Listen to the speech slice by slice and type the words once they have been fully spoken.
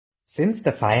Since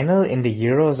the final in the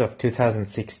Euros of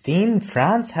 2016,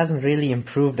 France hasn't really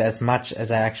improved as much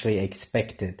as I actually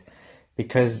expected,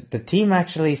 because the team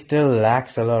actually still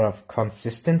lacks a lot of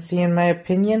consistency in my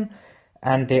opinion,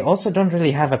 and they also don't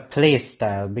really have a play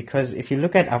style, because if you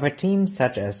look at other teams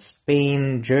such as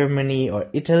Spain, Germany or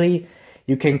Italy,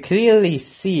 you can clearly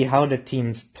see how the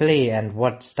teams play and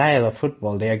what style of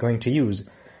football they are going to use.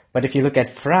 But if you look at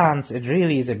France, it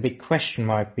really is a big question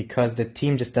mark because the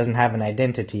team just doesn't have an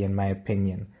identity in my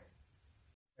opinion.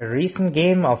 A recent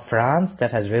game of France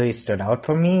that has really stood out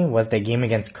for me was the game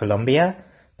against Colombia,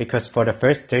 because for the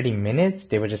first 30 minutes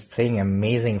they were just playing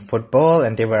amazing football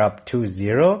and they were up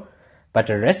 2-0, but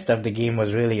the rest of the game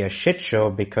was really a shit show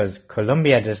because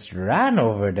Colombia just ran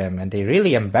over them and they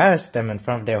really embarrassed them in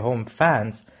front of their home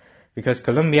fans, because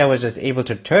Colombia was just able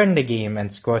to turn the game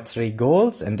and score 3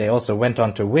 goals, and they also went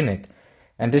on to win it.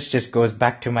 And this just goes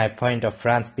back to my point of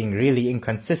France being really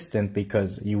inconsistent,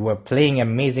 because you were playing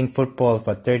amazing football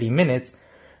for 30 minutes,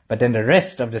 but then the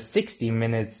rest of the 60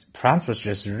 minutes, France was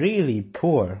just really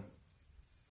poor.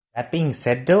 That being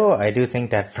said though, I do think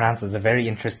that France is a very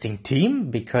interesting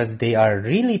team, because they are a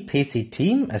really pacey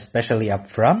team, especially up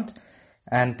front.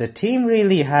 And the team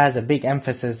really has a big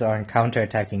emphasis on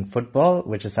counter-attacking football,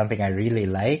 which is something I really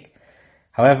like.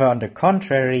 However, on the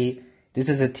contrary, this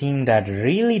is a team that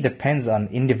really depends on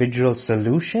individual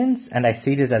solutions, and I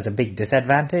see this as a big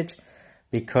disadvantage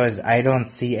because I don't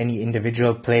see any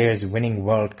individual players winning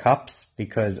World Cups,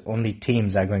 because only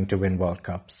teams are going to win World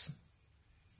Cups.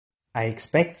 I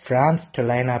expect France to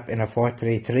line up in a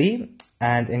 4-3-3,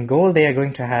 and in goal they are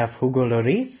going to have Hugo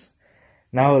Lloris.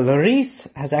 Now, Lloris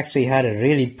has actually had a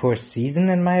really poor season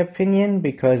in my opinion,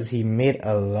 because he made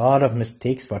a lot of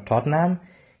mistakes for Tottenham,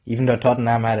 even though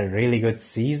Tottenham had a really good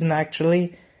season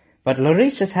actually. But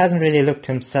Lloris just hasn't really looked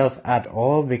himself at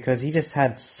all, because he just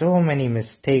had so many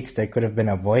mistakes that could have been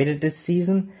avoided this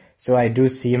season. So I do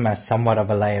see him as somewhat of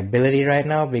a liability right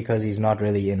now, because he's not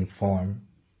really in form.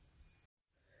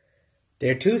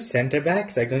 Their two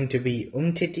centre-backs are going to be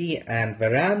Umtiti and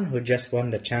Varane, who just won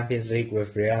the Champions League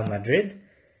with Real Madrid.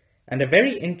 And a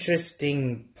very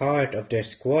interesting part of their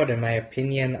squad, in my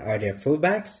opinion, are their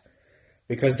fullbacks,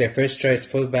 because their first-choice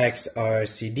fullbacks are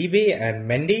Sidibe and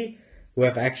Mendy, who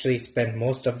have actually spent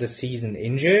most of the season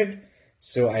injured.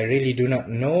 So I really do not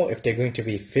know if they're going to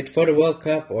be fit for the World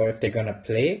Cup or if they're going to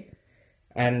play.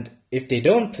 And if they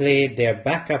don't play, their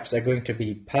backups are going to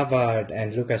be Pavard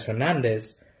and Lucas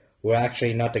Hernandez, who are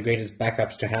actually not the greatest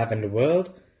backups to have in the world,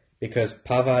 because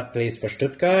Pavard plays for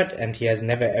Stuttgart and he has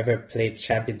never ever played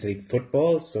Champions League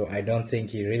football, so I don't think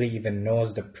he really even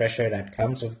knows the pressure that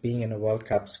comes with being in a World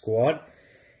Cup squad.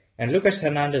 And Lucas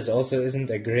Hernandez also isn't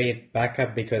a great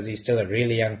backup because he's still a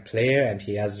really young player and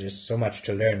he has just so much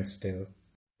to learn still.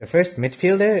 The first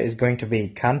midfielder is going to be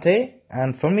Kante,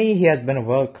 and for me he has been a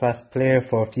world-class player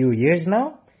for a few years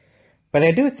now. But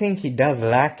I do think he does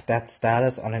lack that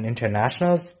status on an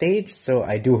international stage, so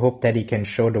I do hope that he can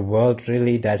show the world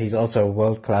really that he's also a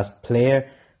world-class player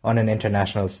on an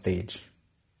international stage.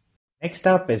 Next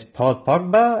up is Paul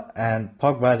Pogba, and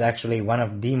Pogba is actually one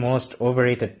of the most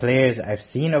overrated players I've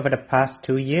seen over the past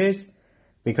 2 years,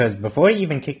 because before he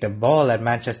even kicked a ball at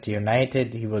Manchester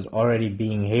United, he was already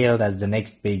being hailed as the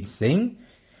next big thing.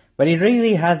 But he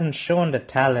really hasn't shown the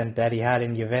talent that he had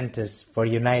in Juventus for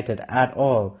United at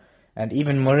all. And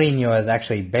even Mourinho has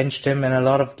actually benched him in a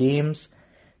lot of games,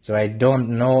 so I don't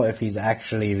know if he's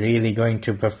actually really going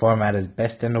to perform at his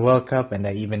best in the World Cup, and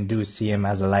I even do see him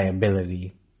as a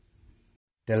liability.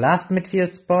 The last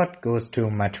midfield spot goes to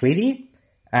Matuidi,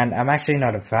 and I'm actually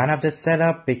not a fan of this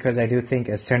setup because I do think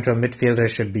a central midfielder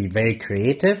should be very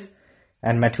creative,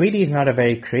 and Matuidi is not a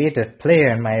very creative player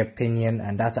in my opinion,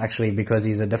 and that's actually because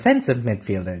he's a defensive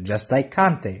midfielder, just like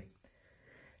Kante.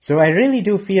 So I really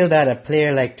do feel that a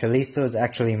player like Tolisso is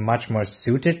actually much more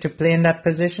suited to play in that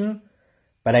position,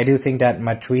 but I do think that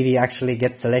Matuidi actually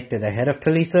gets selected ahead of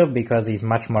Tolisso because he's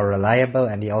much more reliable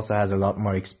and he also has a lot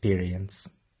more experience.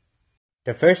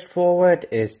 The first forward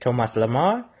is Thomas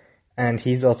Lemar, and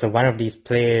he's also one of these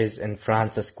players in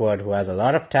France's squad who has a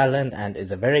lot of talent and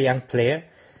is a very young player,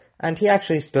 and he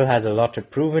actually still has a lot to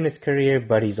prove in his career,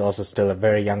 but he's also still a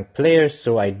very young player,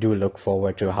 so I do look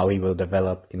forward to how he will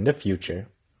develop in the future.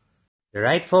 The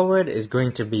right forward is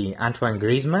going to be Antoine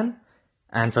Griezmann,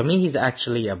 and for me he's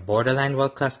actually a borderline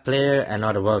world-class player and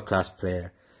not a world-class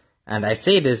player. And I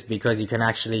say this because you can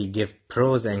actually give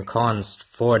pros and cons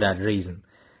for that reason.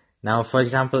 Now, for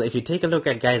example, if you take a look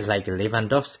at guys like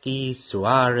Lewandowski,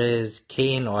 Suarez,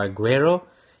 Kane or Aguero,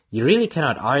 you really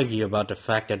cannot argue about the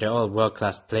fact that they're all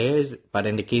world-class players, but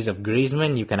in the case of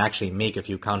Griezmann, you can actually make a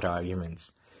few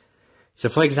counter-arguments. So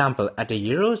for example, at the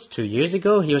Euros 2 years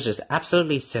ago, he was just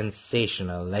absolutely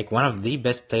sensational, like one of the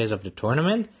best players of the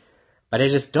tournament. But I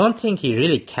just don't think he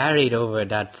really carried over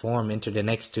that form into the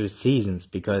next 2 seasons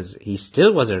because he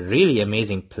still was a really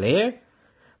amazing player.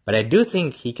 But I do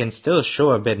think he can still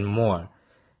show a bit more.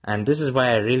 And this is why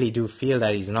I really do feel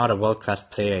that he's not a world-class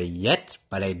player yet,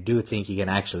 but I do think he can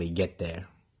actually get there.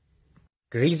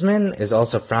 Griezmann is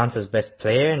also France's best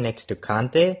player next to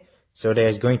Kanté, so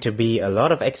there's going to be a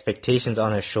lot of expectations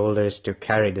on his shoulders to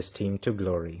carry this team to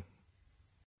glory.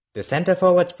 The center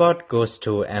forward spot goes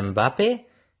to Mbappe,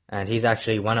 and he's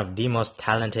actually one of the most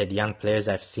talented young players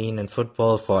I've seen in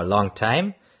football for a long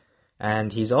time.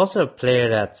 And he's also a player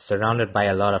that's surrounded by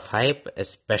a lot of hype,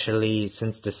 especially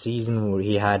since the season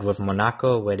he had with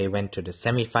Monaco where they went to the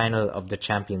semi-final of the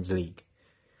Champions League.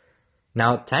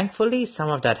 Now, thankfully, some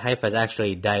of that hype has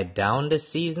actually died down this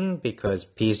season because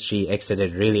PSG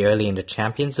exited really early in the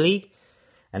Champions League.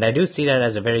 And I do see that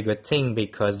as a very good thing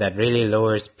because that really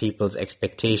lowers people's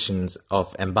expectations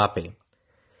of Mbappe.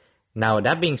 Now,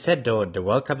 that being said though, the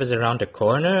World Cup is around the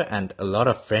corner and a lot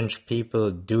of French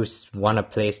people do want to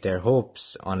place their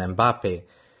hopes on Mbappe.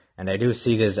 And I do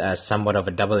see this as somewhat of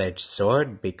a double-edged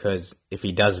sword because if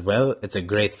he does well, it's a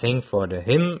great thing for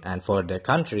him and for the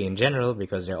country in general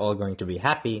because they're all going to be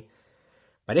happy.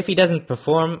 But if he doesn't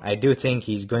perform, I do think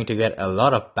he's going to get a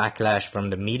lot of backlash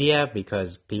from the media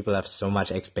because people have so much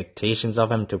expectations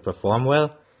of him to perform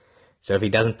well. So if he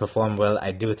doesn't perform well,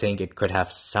 I do think it could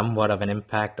have somewhat of an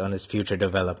impact on his future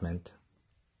development.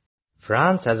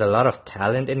 France has a lot of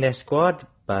talent in their squad,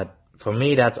 but for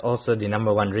me that's also the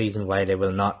number one reason why they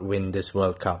will not win this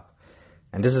World Cup.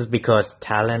 And this is because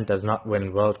talent does not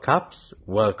win World Cups,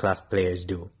 world-class players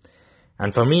do.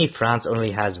 And for me, France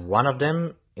only has one of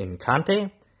them in Kanté,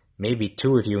 maybe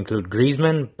two if you include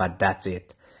Griezmann, but that's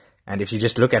it. And if you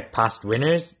just look at past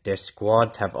winners, their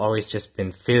squads have always just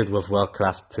been filled with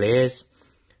world-class players.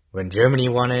 When Germany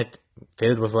won it,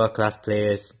 filled with world-class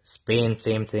players. Spain,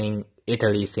 same thing.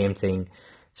 Italy, same thing.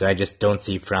 So I just don't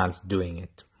see France doing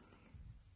it.